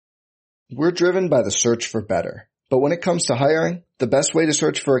We're driven by the search for better. But when it comes to hiring, the best way to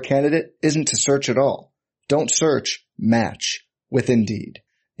search for a candidate isn't to search at all. Don't search, match with Indeed.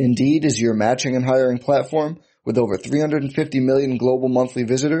 Indeed is your matching and hiring platform with over 350 million global monthly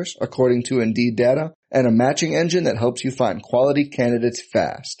visitors, according to Indeed data, and a matching engine that helps you find quality candidates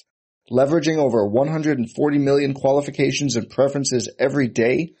fast. Leveraging over 140 million qualifications and preferences every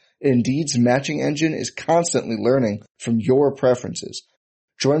day, Indeed's matching engine is constantly learning from your preferences.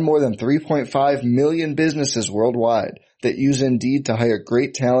 Join more than 3.5 million businesses worldwide that use Indeed to hire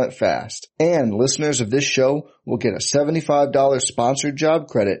great talent fast. And listeners of this show will get a $75 sponsored job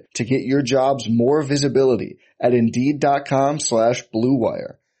credit to get your jobs more visibility at Indeed.com/Blue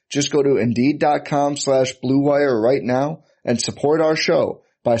Wire. Just go to Indeed.com/Blue Wire right now and support our show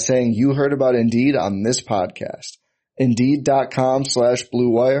by saying you heard about Indeed on this podcast. Indeed.com/Blue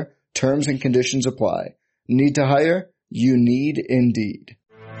Wire. Terms and conditions apply. Need to hire? You need Indeed.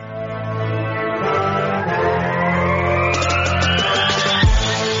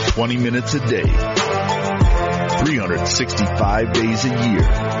 "20 minutes a day, 365 days a year.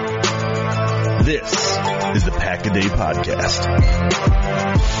 This is the Pack-A-Day Podcast.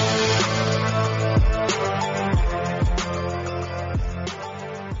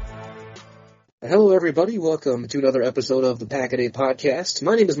 Hello, everybody. Welcome to another episode of the Pack-A-Day Podcast.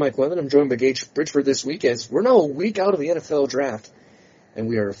 My name is Mike Wendlandt. I'm joined by Gage Bridgford this week as we're now a week out of the NFL draft, and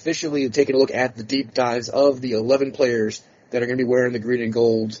we are officially taking a look at the deep dives of the 11 players that are going to be wearing the green and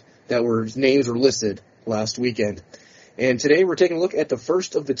gold that names were listed last weekend. And today we're taking a look at the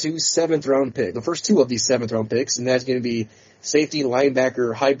first of the two seventh-round picks, the first two of these seventh-round picks, and that's going to be safety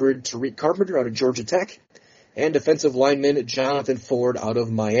linebacker hybrid Tariq Carpenter out of Georgia Tech and defensive lineman Jonathan Ford out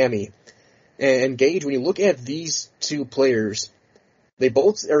of Miami. And Gage, when you look at these two players, they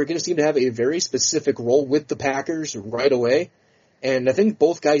both are going to seem to have a very specific role with the Packers right away, and I think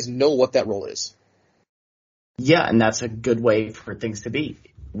both guys know what that role is. Yeah, and that's a good way for things to be.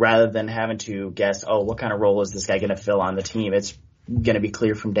 Rather than having to guess, what kind of role is this guy going to fill on the team? It's going to be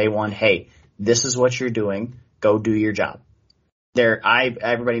clear from day one, hey, this is what you're doing. Go do your job.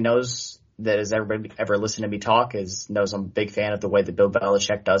 Everybody knows that, as everybody ever listened to me talk, knows I'm a big fan of the way that Bill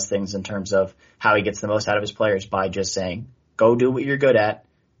Belichick does things in terms of how he gets the most out of his players by just saying, go do what you're good at.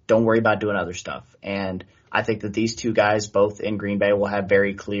 Don't worry about doing other stuff. And I think that these two guys, both in Green Bay, will have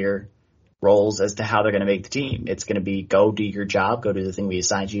very clear roles as to how they're going to make the team. It's going to be go do your job, go do the thing we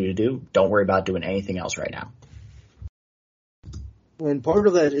assigned you to do. Don't worry about doing anything else right now. And part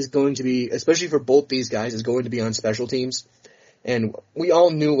of that is going to be, especially for both these guys, is going to be on special teams. And we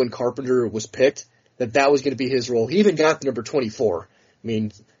all knew when Carpenter was picked that was going to be his role. He even got the number 24. I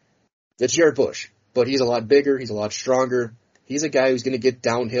mean, that's Jared Bush, but he's a lot bigger, he's a lot stronger. He's a guy who's going to get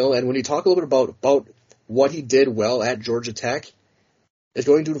downhill. And when you talk a little bit about what he did well at Georgia Tech, it's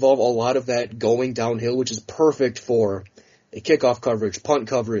going to involve a lot of that going downhill, which is perfect for a kickoff coverage, punt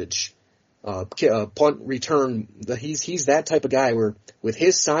coverage, punt return. He's that type of guy where, with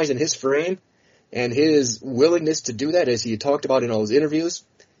his size and his frame and his willingness to do that, as he had talked about in all his interviews,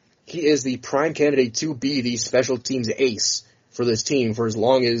 he is the prime candidate to be the special teams ace for this team for as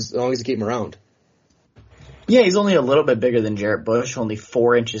long as they keep him around. Yeah, he's only a little bit bigger than Jarrett Bush, only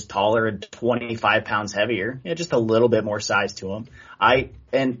 4 inches taller and 25 pounds heavier. Yeah, just a little bit more size to him. I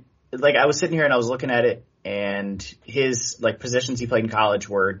was sitting here and I was looking at it, and his positions he played in college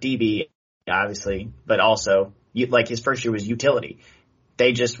were DB, obviously, but also his first year was utility.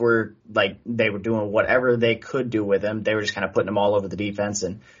 They just were they were doing whatever they could do with him. They were just kind of putting him all over the defense.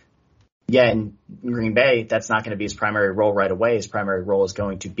 And yeah, in Green Bay, that's not going to be his primary role right away. His primary role is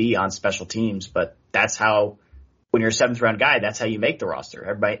going to be on special teams, but that's how, when you're a seventh round guy, that's how you make the roster.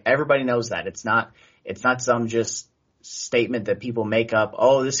 Everybody knows that. It's not some just statement that people make up.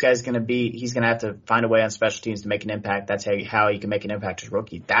 Oh, this guy's he's going to have to find a way on special teams to make an impact. That's how he can make an impact as a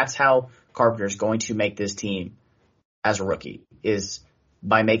rookie. That's how Carpenter's going to make this team as a rookie, is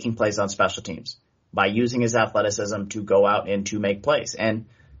by making plays on special teams, by using his athleticism to go out and to make plays. And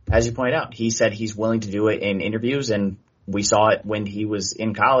as you pointed out, he said he's willing to do it in interviews, and we saw it when he was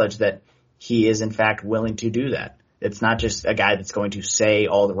in college that he is in fact willing to do that. It's not just a guy that's going to say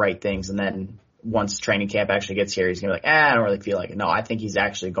all the right things and then once training camp actually gets here, he's going to be like, I don't really feel like it. No, I think he's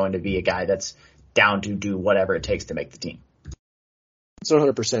actually going to be a guy that's down to do whatever it takes to make the team. It's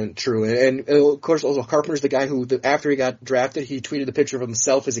 100% true. And of course, also Carpenter's the guy who, after he got drafted, he tweeted a picture of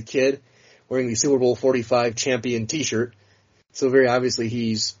himself as a kid wearing the Super Bowl 45 champion t-shirt. So very obviously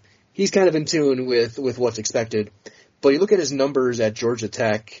he's kind of in tune with what's expected. But you look at his numbers at Georgia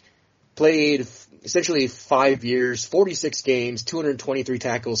Tech, played essentially 5 years, 46 games, 223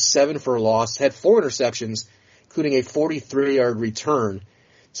 tackles, 7 for a loss, had 4 interceptions, including a 43-yard return.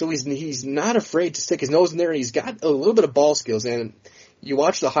 So he's not afraid to stick his nose in there, and he's got a little bit of ball skills. And you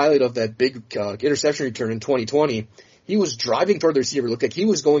watch the highlight of that big interception return in 2020. He was driving toward the receiver. It looked like he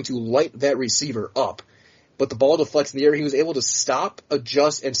was going to light that receiver up. But the ball deflects in the air. He was able to stop,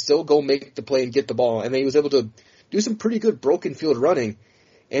 adjust, and still go make the play and get the ball. And then he was able to do some pretty good broken field running.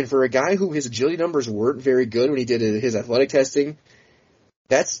 And for a guy who his agility numbers weren't very good when he did his athletic testing,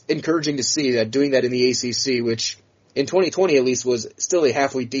 that's encouraging to see that doing that in the ACC, which in 2020 at least was still a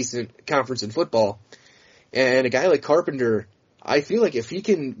halfway decent conference in football. And a guy like Carpenter, I feel like if he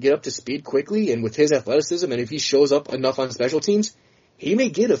can get up to speed quickly and with his athleticism, and if he shows up enough on special teams, he may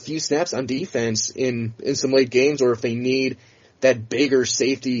get a few snaps on defense in some late games, or if they need that bigger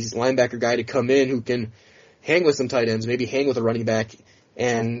safety linebacker guy to come in who can hang with some tight ends, maybe hang with a running back.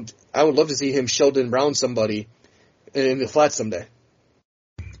 And I would love to see him Sheldon Brown somebody in the flat someday.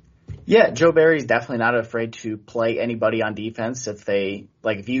 Yeah, Joe Barry's definitely not afraid to play anybody on defense. If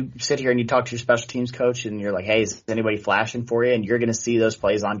you sit here and you talk to your special teams coach and you're like, hey, is anybody flashing for you? And you're going to see those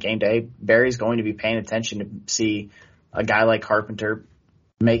plays on game day. Barry's going to be paying attention to see a guy like Carpenter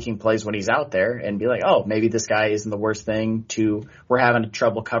making plays when he's out there and be like, oh, maybe this guy isn't the worst thing we're having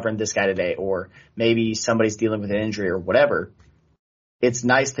trouble covering this guy today, or maybe somebody's dealing with an injury or whatever. It's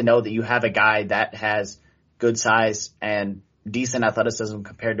nice to know that you have a guy that has good size and decent athleticism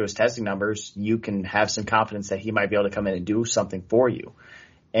compared to his testing numbers. You can have some confidence that he might be able to come in and do something for you.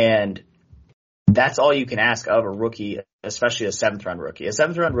 And that's all you can ask of a rookie, especially a seventh-round rookie. A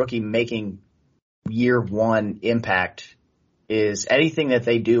seventh-round rookie making year one impact is anything that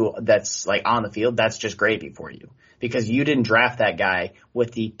they do that's like on the field, that's just gravy for you, because you didn't draft that guy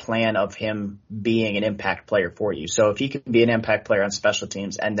with the plan of him being an impact player for you. So if he can be an impact player on special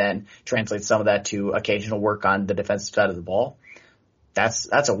teams and then translate some of that to occasional work on the defensive side of the ball, that's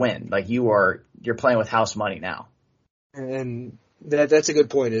a win. Like you're playing with house money now. And that's a good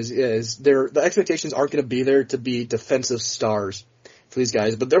point. Is the expectations aren't going to be there to be defensive stars for these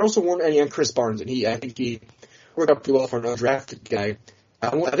guys, but there also weren't any on Chris Barnes, and I think he worked out pretty well for an undrafted guy.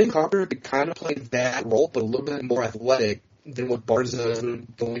 I think Carpenter could kind of play that role, but a little bit more athletic than what Barnes does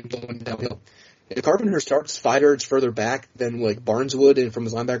going downhill. If Carpenter starts 5 yards further back than like Barnes would, and from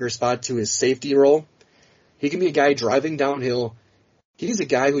his linebacker spot to his safety role, he can be a guy driving downhill. He's a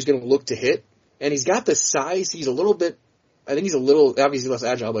guy who's going to look to hit, and he's got the size. I think he's a little, obviously less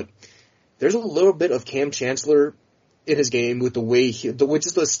agile, but there's a little bit of Cam Chancellor in his game with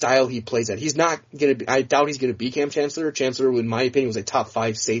just the style he plays at. He's not going to be, I doubt he's going to be Cam Chancellor. Chancellor, in my opinion, was a top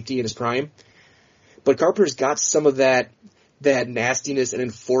 5 safety in his prime. But Carpenter's got some of that nastiness and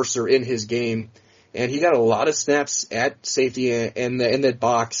enforcer in his game. And he got a lot of snaps at safety in that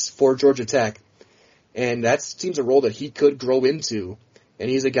box for Georgia Tech. And that seems a role that he could grow into. And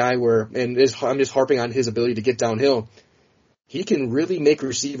he's a guy I'm just harping on his ability to get downhill. He can really make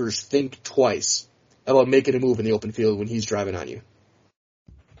receivers think twice about making a move in the open field when he's driving on you.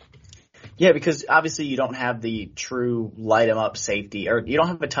 Yeah, because obviously you don't have the true light-em-up safety, or you don't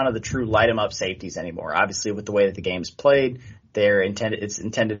have a ton of the true light-em-up safeties anymore. Obviously, with the way that the game's played, it's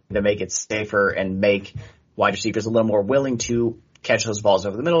intended to make it safer and make wide receivers a little more willing to catch those balls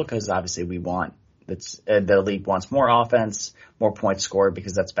over the middle, because obviously the league wants more offense, more points scored,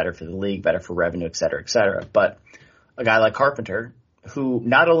 because that's better for the league, better for revenue, et cetera, et cetera. But a guy like Carpenter, who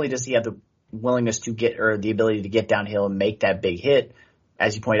not only does he have the willingness to get, or the ability to get downhill and make that big hit,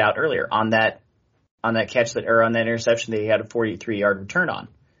 as you pointed out earlier, on that catch or on that interception that he had a 43-yard return on.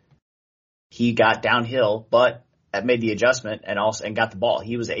 He got downhill, but made the adjustment and got the ball.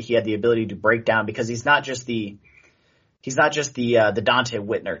 He had the ability to break down, because he's not just the Dante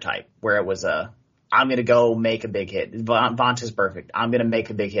Whitner type, where it was I'm going to go make a big hit. Vonta's perfect. I'm going to make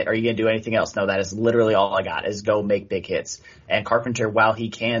a big hit. Are you going to do anything else? No, that is literally all I got, is go make big hits. And Carpenter, while he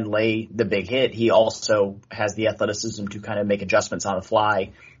can lay the big hit, he also has the athleticism to kind of make adjustments on the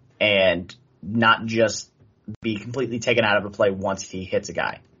fly and not just be completely taken out of a play once he hits a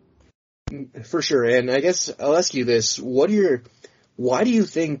guy. For sure. And I guess I'll ask you this. Why do you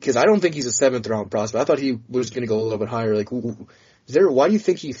think, because I don't think he's a 7th round prospect. I thought he was going to go a little bit higher. Like, why do you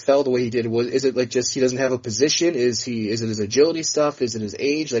think he fell the way he did? Is it like just he doesn't have a position? Is it his agility stuff? Is it his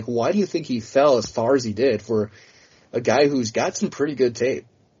age? Like, why do you think he fell as far as he did for a guy who's got some pretty good tape?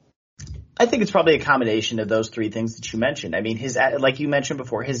 I think it's probably a combination of those 3 things that you mentioned. I mean, like you mentioned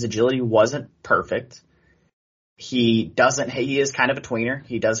before, his agility wasn't perfect. He is kind of a tweener.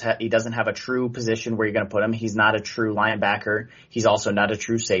 He doesn't have a true position where you're going to put him. He's not a true linebacker. He's also not a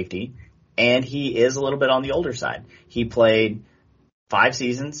true safety. And he is a little bit on the older side. He played 5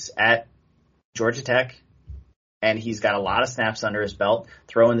 seasons at Georgia Tech, and he's got a lot of snaps under his belt.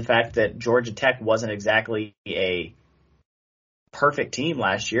 Throw in the fact that Georgia Tech wasn't exactly a perfect team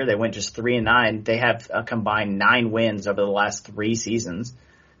last year. They went just 3-9. They have a combined 9 wins over the last 3 seasons.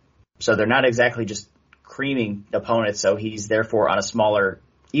 So they're not exactly just creaming opponents. So he's therefore on a smaller,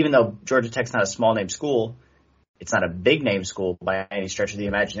 even though Georgia Tech's not a small name school, it's not a big name school by any stretch of the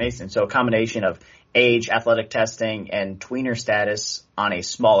imagination. So a combination of age, athletic testing, and tweener status on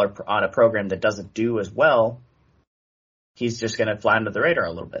a program that doesn't do as well, he's just going to fly under the radar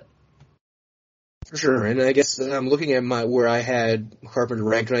a little bit. For sure. And I guess I'm looking at where I had Carpenter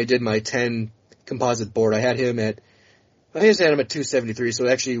ranked when I did my 10 composite board. I had him at 273, so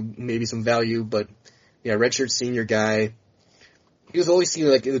actually maybe some value, but yeah, redshirt senior guy. He was always seen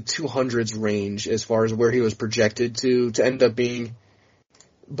like in the 200s range as far as where he was projected to end up being.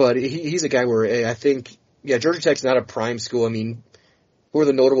 But he's a guy where I think, Georgia Tech's not a prime school. I mean, who are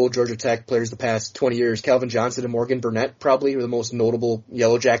the notable Georgia Tech players the past 20 years? Calvin Johnson and Morgan Burnett probably are the most notable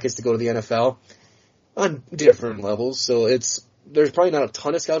Yellow Jackets to go to the NFL on different levels. So there's probably not a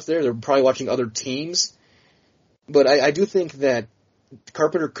ton of scouts there. They're probably watching other teams. But I do think that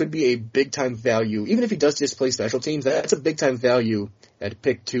Carpenter could be a big-time value. Even if he does just play special teams, that's a big-time value at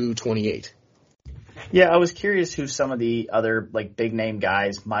pick 228. Yeah, I was curious who some of the other big-name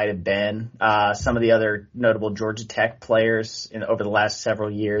guys might have been. Some of the other notable Georgia Tech players over the last several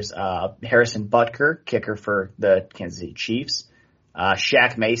years. Harrison Butker, kicker for the Kansas City Chiefs.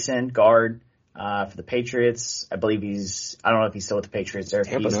 Shaq Mason, guard for the Patriots. I believe I don't know if he's still with the Patriots or if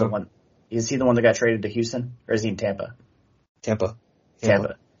he's the one. Is he the one that got traded to Houston, or is he in Tampa? Tampa.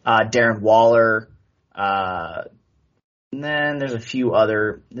 Darren Waller. And then there's a few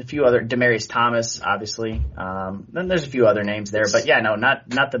other Demarius Thomas, obviously. Then there's a few other names there, but yeah, no,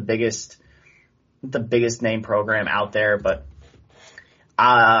 not the biggest name program out there. But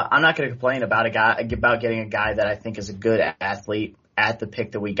I'm not going to complain about getting a guy that I think is a good athlete at the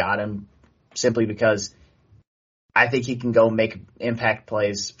pick that we got him, simply because I think he can go make impact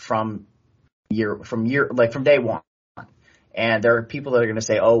plays from day one. And there are people that are going to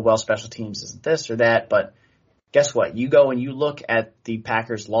say, oh, well, special teams isn't this or that. But guess what? You go and you look at the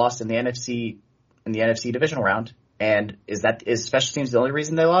Packers' loss in the NFC divisional round. And is special teams the only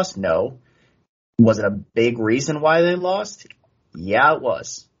reason they lost? No. Was it a big reason why they lost? Yeah, it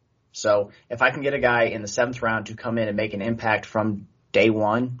was. So if I can get a guy in the 7th round to come in and make an impact from day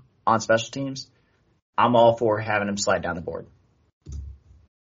one on special teams, I'm all for having him slide down the board.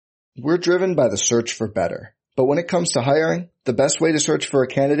 We're driven by the search for better. But when it comes to hiring, the best way to search for a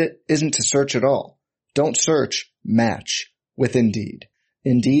candidate isn't to search at all. Don't search, match with Indeed.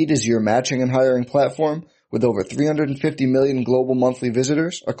 Indeed is your matching and hiring platform with over 350 million global monthly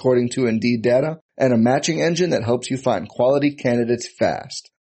visitors, according to Indeed data, and a matching engine that helps you find quality candidates fast.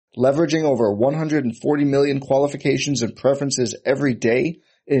 Leveraging over 140 million qualifications and preferences every day,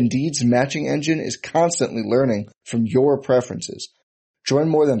 Indeed's matching engine is constantly learning from your preferences. Join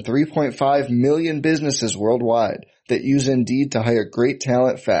more than 3.5 million businesses worldwide that use Indeed to hire great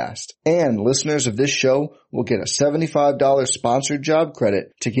talent fast. And listeners of this show will get a $75 sponsored job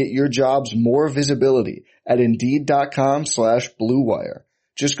credit to get your jobs more visibility at Indeed.com/Blue Wire.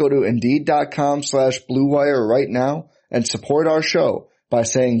 Just go to Indeed.com/Blue Wire right now and support our show by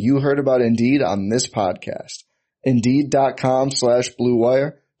saying you heard about Indeed on this podcast. Indeed.com/Blue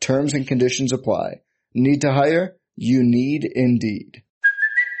Wire. Terms and conditions apply. Need to hire? You need Indeed.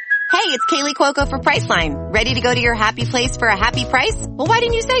 Hey, it's Kaylee Cuoco for Priceline. Ready to go to your happy place for a happy price? Well, why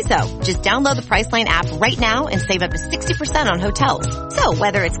didn't you say so? Just download the Priceline app right now and save up to 60% on hotels. So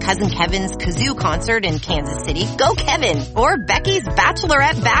whether it's Cousin Kevin's Kazoo Concert in Kansas City, go Kevin, or Becky's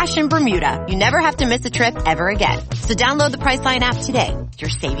Bachelorette Bash in Bermuda, you never have to miss a trip ever again. So download the Priceline app today. Your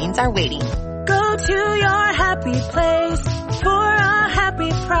savings are waiting. Go to your happy place for a happy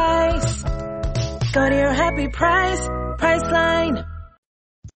price. Go to your happy price, Priceline.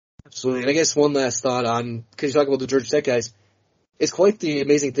 Absolutely. And I guess one last thought on, because you talk about the Georgia Tech guys, it's quite the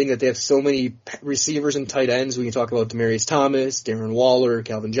amazing thing that they have so many receivers and tight ends. We can talk about Demarius Thomas, Darren Waller,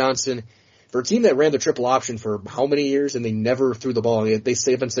 Calvin Johnson. For a team that ran the triple option for how many years and they never threw the ball, they have been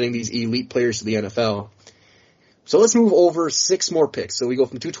sending these elite players to the NFL. So let's move over 6 more picks. So we go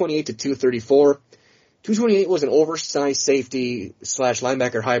from 228 to 234. 228 was an oversized safety /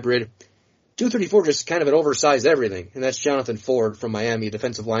 linebacker hybrid. 234 just kind of an oversized everything, and that's Jonathan Ford from Miami,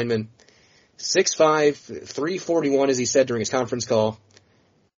 defensive lineman. 6'5", 341 as he said during his conference call.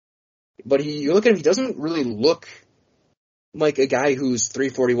 But you look at him, he doesn't really look like a guy who's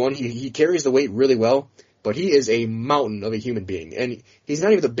 341. He carries the weight really well, but he is a mountain of a human being, and he's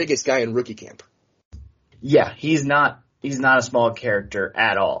not even the biggest guy in rookie camp. Yeah, he's not a small character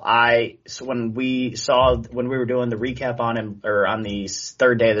at all. So when we were doing the recap on him, or on the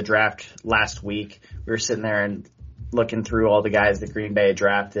 3rd day of the draft last week, we were sitting there and looking through all the guys that Green Bay had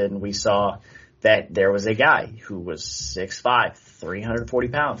drafted, and we saw that there was a guy who was 6'5", 340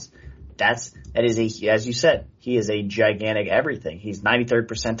 pounds. That is as you said, he is a gigantic everything. He's 93rd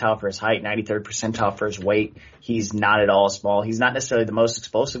percentile for his height, 93rd percentile for his weight. He's not at all small. He's not necessarily the most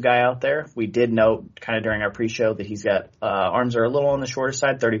explosive guy out there. We did note kind of during our pre-show that he's got arms are a little on the shorter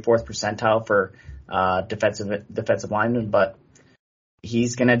side, 34th percentile for defensive lineman, but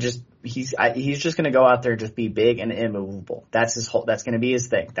he's just gonna go out there and just be big and immovable. That's gonna be his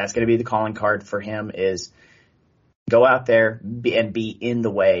thing. That's gonna be the calling card for him is go out there and be in the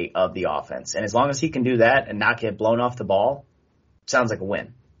way of the offense. And as long as he can do that and not get blown off the ball, sounds like a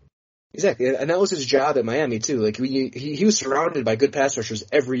win. Exactly. And that was his job at Miami too. Like he was surrounded by good pass rushers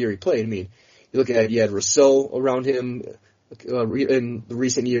every year he played. I mean, you look at, you had Rousseau around him, in the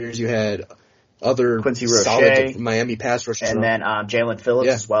recent years. You had other Quincy solid Roche, Miami pass rushers. And then Jalen Phillips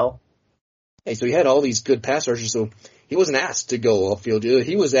as well. Hey, so he had all these good pass rushers, so he wasn't asked to go upfield.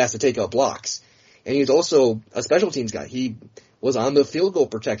 He was asked to take out blocks. And he was also a special teams guy. He was on the field goal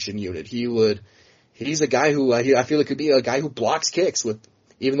protection unit. He's a guy who I feel like could be a guy who blocks kicks with,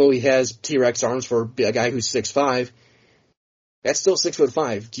 even though he has T-Rex arms for a guy who's 6'5", that's still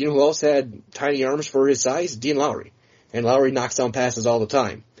 6'5". Do you know who else had tiny arms for his size? Dean Lowry. And Lowry knocks down passes all the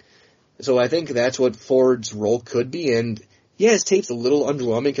time. So I think that's what Ford's role could be. And yeah, his tape's a little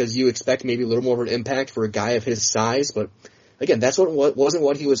underwhelming because you expect maybe a little more of an impact for a guy of his size. But again, that's wasn't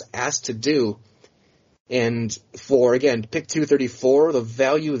what he was asked to do. And for, again, pick 234, the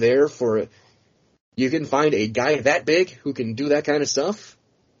value there for, you can find a guy that big who can do that kind of stuff,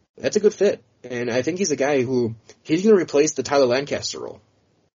 that's a good fit. And I think he's a guy who, he's going to replace the Tyler Lancaster role.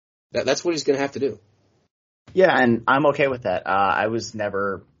 That's what he's going to have to do. Yeah, and I'm okay with that.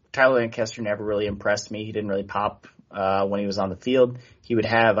 Tyler Lancaster never really impressed me. He didn't really pop when he was on the field. He would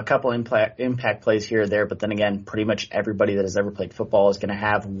have a couple impact plays here or there, but then again, pretty much everybody that has ever played football is going to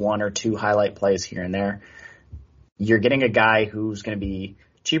have one or two highlight plays here and there. You're getting a guy who's going to be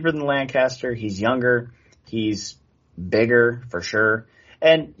cheaper than Lancaster. He's younger. He's bigger for sure.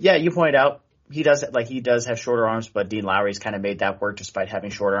 And yeah, you pointed out he does have shorter arms, but Dean Lowry's kind of made that work despite having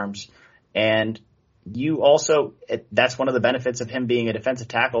short arms. And you also, that's one of the benefits of him being a defensive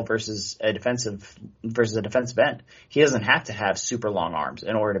tackle versus a defensive end. He doesn't have to have super long arms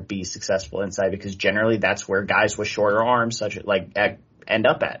in order to be successful inside, because generally that's where guys with shorter arms end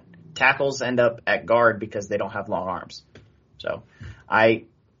up at. Tackles end up at guard because they don't have long arms. So I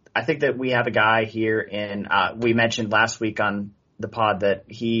think that we have a guy here we mentioned last week on the pod that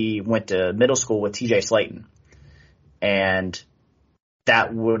he went to middle school with TJ Slayton. And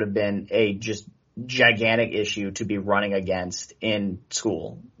that would have been a just gigantic issue to be running against in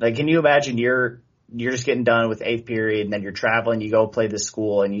school. Like, can you imagine you're just getting done with 8th period and then you're traveling, you go play this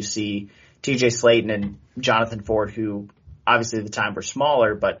school and you see TJ Slayton and Jonathan Ford, who obviously at the time were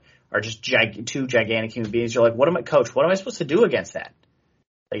smaller, but are just two gigantic human beings. You're like, coach, what am I supposed to do against that?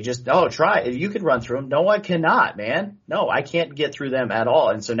 Like, try it. You can run through them. No, I cannot, man. No, I can't get through them at all.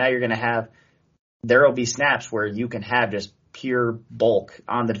 And so now you're going to there will be snaps where you can have just pure bulk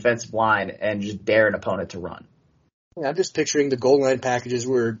on the defensive line and just dare an opponent to run. Yeah, I'm just picturing the goal line packages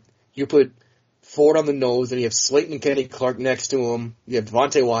where you put Ford on the nose and you have Slayton and Kenny Clark next to him. You have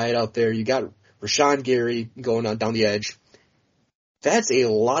Devontae Wyatt out there. You got Rashawn Gary going on down the edge. That's a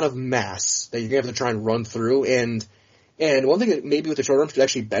lot of mass that you're going to have to try and run through. And one thing that maybe with the short arms could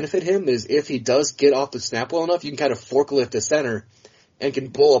actually benefit him is if he does get off the snap well enough, you can kind of forklift the center and can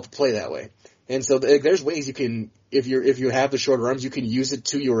blow up a play that way. And so there's ways you can, if you have the shorter arms, you can use it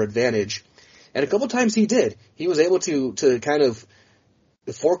to your advantage. And a couple times he did. He was able to kind of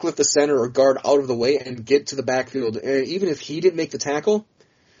forklift the center or guard out of the way and get to the backfield. And even if he didn't make the tackle,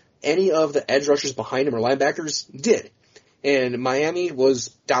 any of the edge rushers behind him or linebackers did. And Miami was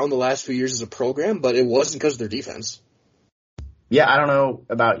down the last few years as a program, but it wasn't because of their defense. Yeah, I don't know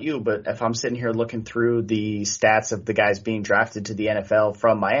about you, but if I'm sitting here looking through the stats of the guys being drafted to the NFL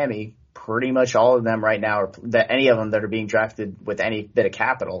from Miami, pretty much all of them right now, any of them that are being drafted with any bit of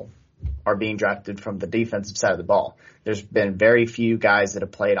capital, are being drafted from the defensive side of the ball. There's been very few guys that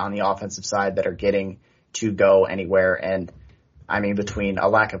have played on the offensive side that are getting to go anywhere. And I mean, between a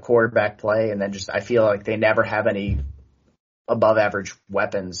lack of quarterback play and then I feel like they never have any above average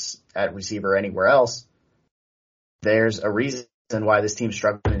weapons at receiver anywhere else. There's a reason why this team's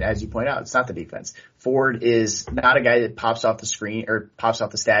struggling. And as you point out, it's not the defense. Ford is not a guy that pops off the screen or pops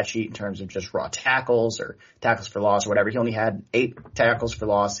off the stat sheet in terms of just raw tackles or tackles for loss or whatever. He only had 8 tackles for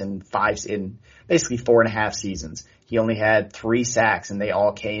loss in basically 4.5 seasons. He only had 3 sacks, and they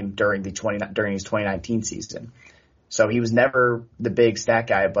all came during his 2019 season. So he was never the big stat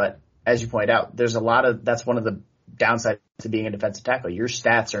guy, but as you point out, that's one of the downside to being a defensive tackle. Your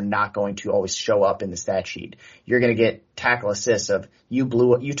stats are not going to always show up in the stat sheet. You're going to get tackle assists of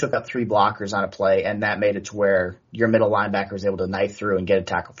you took up 3 blockers on a play, and that made it to where your middle linebacker was able to knife through and get a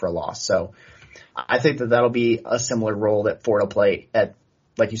tackle for a loss. So I think that that'll be a similar role that Ford will play at,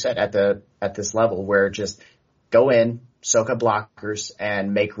 like you said, at this level, where just go in, soak up blockers,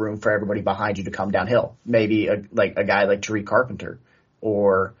 and make room for everybody behind you to come downhill. Maybe a guy like Tariq Carpenter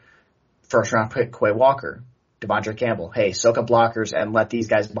or first round pick Quay Walker, Devondre Campbell. Hey, soak up blockers and let these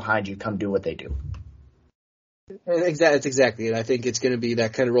guys behind you come do what they do. That's exactly it. I think it's going to be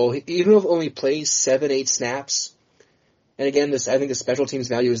that kind of role. Even if he only plays 7-8 snaps, and again, I think the special teams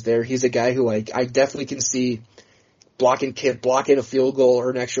value is there. He's a guy who I definitely can see blocking a field goal or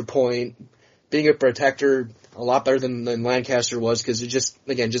an extra point, being a protector a lot better than Lancaster was, because it's just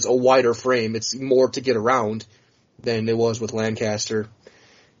a wider frame. It's more to get around than it was with Lancaster.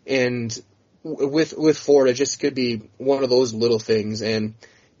 And with Ford, it just could be one of those little things. And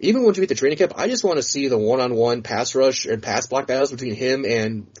even once you get the training camp, I just want to see the one-on-one pass rush and pass block battles between him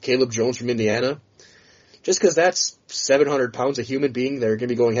and Caleb Jones from Indiana. Just because that's 700 pounds of human being that are going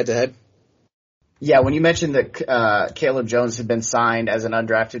to be going head-to-head. Yeah, when you mentioned that Caleb Jones had been signed as an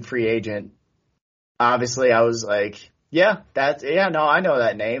undrafted free agent, obviously I was like, I know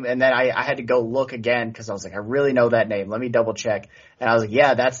that name. And then I had to go look again because I was like, I really know that name. Let me double check. And I was like,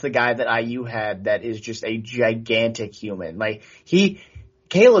 yeah, that's the guy that IU had that is just a gigantic human. Like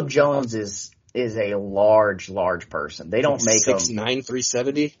Caleb Jones is a large person. They don't make him 6'9",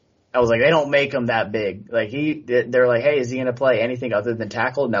 370. I was like, they don't make him that big. Like they're like, hey, is he going to play anything other than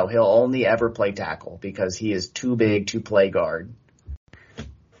tackle? No, he'll only ever play tackle because he is too big to play guard.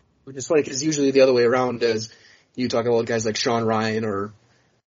 Which is funny because usually the other way around is you talk about guys like Sean Ryan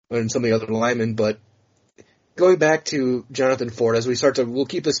and some of the other linemen. But going back to Jonathan Ford, as we start to, we'll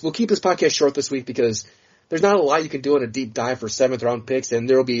keep this podcast short this week because there's not a lot you can do on a deep dive for 7th round picks, and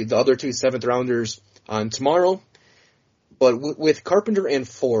there will be the other 2 7th rounders on tomorrow. But with Carpenter and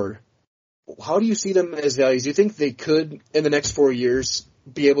Ford, how do you see them as values? Do you think they could, in the next 4 years,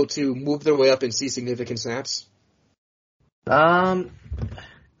 be able to move their way up and see significant snaps? I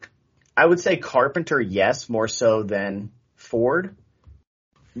would say Carpenter, yes, more so than Ford.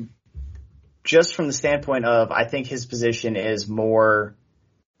 Just from the standpoint of, I think his position is more,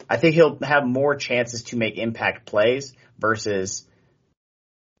 I think he'll have more chances to make impact plays versus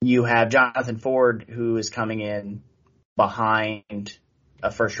you have Jonathan Ford, who is coming in behind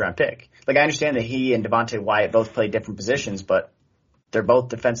a first-round pick. Like, I understand that he and Devontae Wyatt both play different positions, but they're both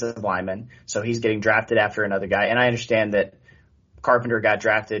defensive linemen, so he's getting drafted after another guy. And I understand that Carpenter got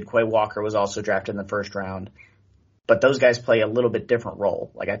drafted. Quay Walker was also drafted in the first round. But those guys play a little bit different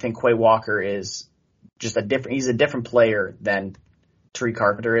role. Like, I think Quay Walker is just he's a different player than Tariq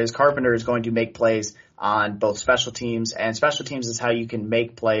Carpenter is. Carpenter is going to make plays on both special teams, and special teams is how you can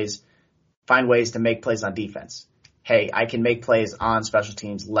make plays, find ways to make plays on defense. Hey, I can make plays on special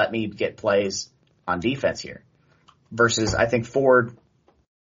teams. Let me get plays on defense here. Versus, I think Ford,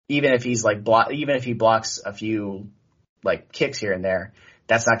 even if he blocks a few like kicks here and there,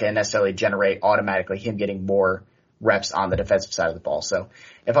 that's not going to necessarily generate automatically him getting more reps on the defensive side of the ball. So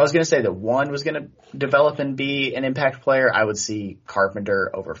if I was going to say that one was going to develop and be an impact player, I would see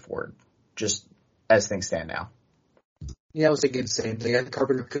Carpenter over Ford, just as things stand now. Yeah, I was thinking the same thing. I think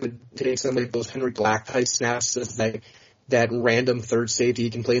Carpenter could take some of those Henry Black type snaps, that random third safety he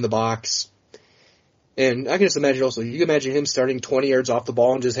can play in the box. And I can just imagine also, you can imagine him starting 20 yards off the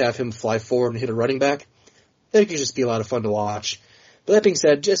ball and just have him fly forward and hit a running back. That could just be a lot of fun to watch. But that being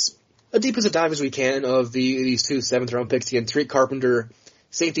said, just a deep as a dive as we can of these 2 7th round picks. Again, Tariq Carpenter,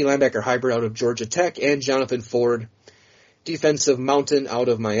 safety linebacker hybrid out of Georgia Tech, and Jonathan Ford, defensive mountain out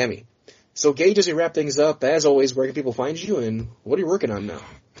of Miami. So Gage, as we wrap things up, as always, where can people find you and what are you working on now?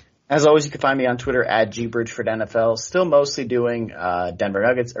 As always, you can find me on Twitter at Gage Bridgford NFL. Still mostly doing Denver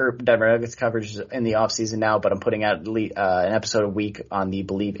Nuggets coverage in the off season now, but I'm putting out an episode a week on the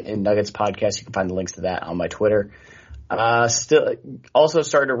Believe in Nuggets podcast. You can find the links to that on my Twitter. Still also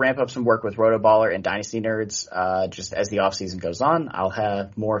started to ramp up some work with Rotoballer and Dynasty Nerds. Just as the off season goes on, I'll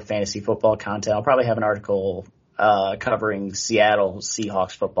have more fantasy football content. I'll probably have an article covering Seattle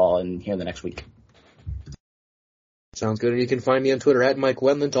Seahawks football here in the next week. Sounds good. And you can find me on Twitter at Mike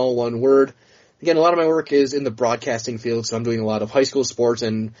Wendlandt, all one word. Again, a lot of my work is in the broadcasting field, so I'm doing a lot of high school sports.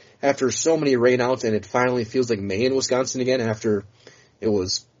 And after so many rainouts, and it finally feels like May in Wisconsin again after it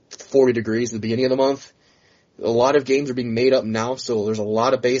was 40 degrees at the beginning of the month, a lot of games are being made up now. So there's a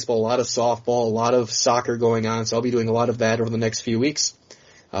lot of baseball, a lot of softball, a lot of soccer going on. So I'll be doing a lot of that over the next few weeks.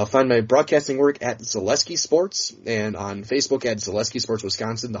 I'll find my broadcasting work at Zaleski Sports and on Facebook at Zaleski Sports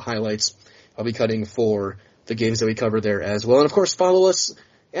Wisconsin. The highlights I'll be cutting for the games that we cover there as well. And of course, follow us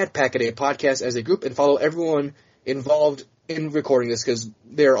at Pack-A-Day Podcast as a group, and follow everyone involved in recording this, because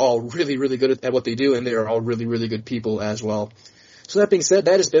they're all really, really good at what they do, and they're all really, really good people as well. So that being said,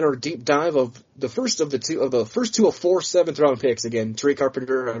 that has been our deep dive of the first two of 4 7th-round picks. Again, Tariq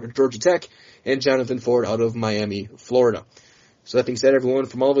Carpenter out of Georgia Tech and Jonathan Ford out of Miami, Florida. So that being said, everyone,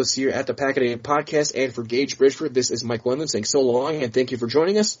 from all of us here at the Pack-A-Day Podcast and for Gage Bridgford, this is Mike Wendlandt saying so long, and thank you for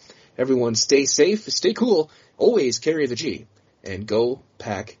joining us. Everyone stay safe, stay cool, always carry the G, and go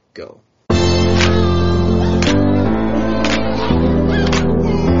Pack Go.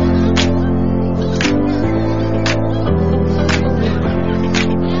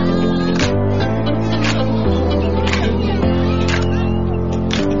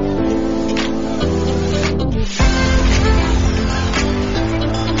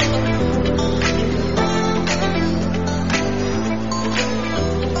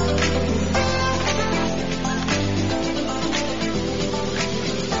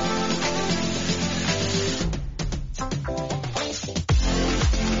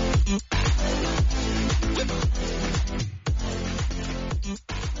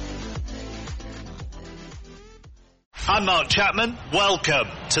 I'm Mark Chapman. Welcome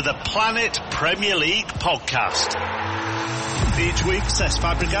to the Planet Premier League podcast. Each week, Cesc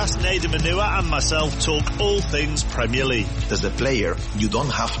Fabregas, Nader Manua and myself talk all things Premier League. As a player, you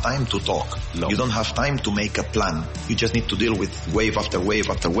don't have time to talk. No. You don't have time to make a plan. You just need to deal with wave after wave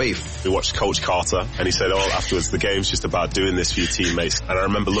after wave. We watched Coach Carter, and he said, afterwards, the game's just about doing this for your teammates. And I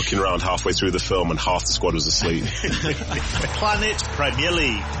remember looking around halfway through the film, and half the squad was asleep. Planet Premier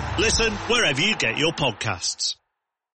League. Listen wherever you get your podcasts.